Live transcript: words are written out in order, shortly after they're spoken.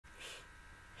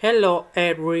Hello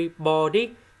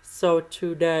everybody. So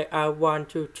today I want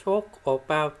to talk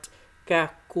about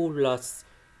calculus,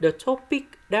 the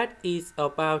topic that is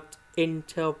about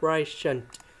integration.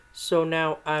 So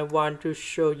now I want to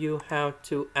show you how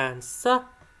to answer.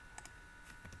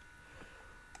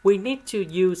 We need to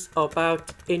use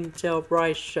about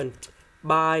integration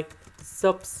by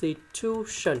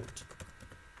substitution.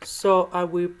 So I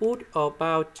will put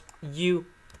about u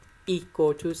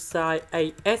equal to sine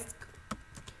AS.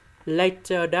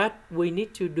 Later that we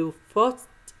need to do first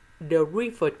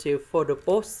derivative for the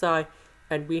both sides,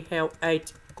 and we have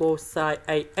 8 cosine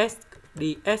AS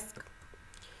ds.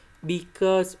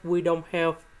 Because we don't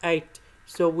have 8,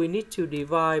 so we need to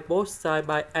divide both sides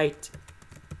by 8.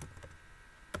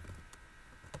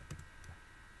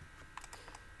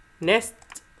 Next,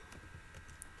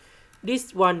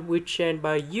 this one we change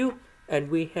by u, and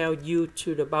we have u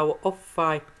to the power of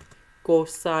 5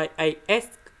 cosine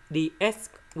AS ds.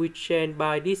 We change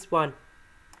by this one.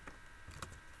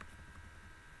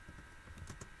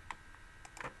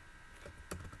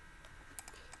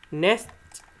 Next,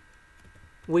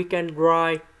 we can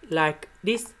write like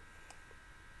this.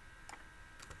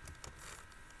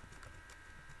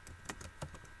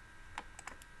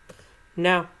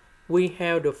 Now, we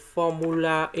have the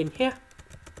formula in here.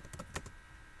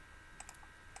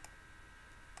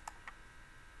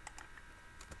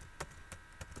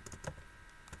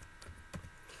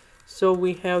 So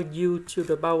we have u to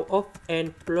the power of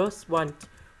n plus 1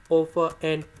 over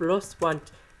n plus 1,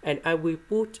 and I will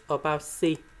put about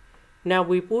c. Now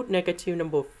we put negative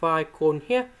number 5 colon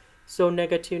here. So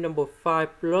negative number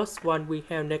 5 plus 1, we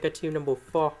have negative number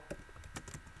 4.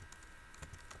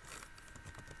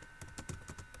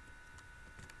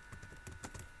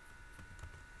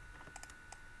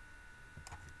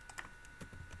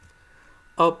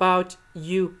 About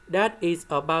u, that is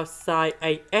about sine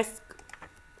AS.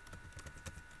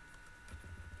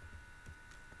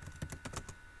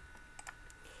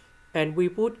 And we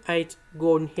put 8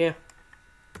 gold here.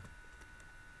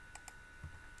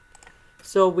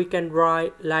 So we can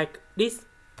write like this.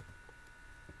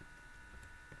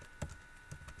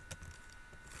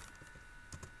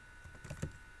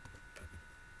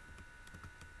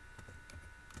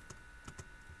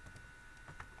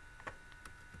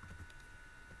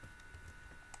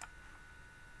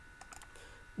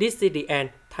 This is the end.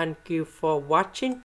 Thank you for watching.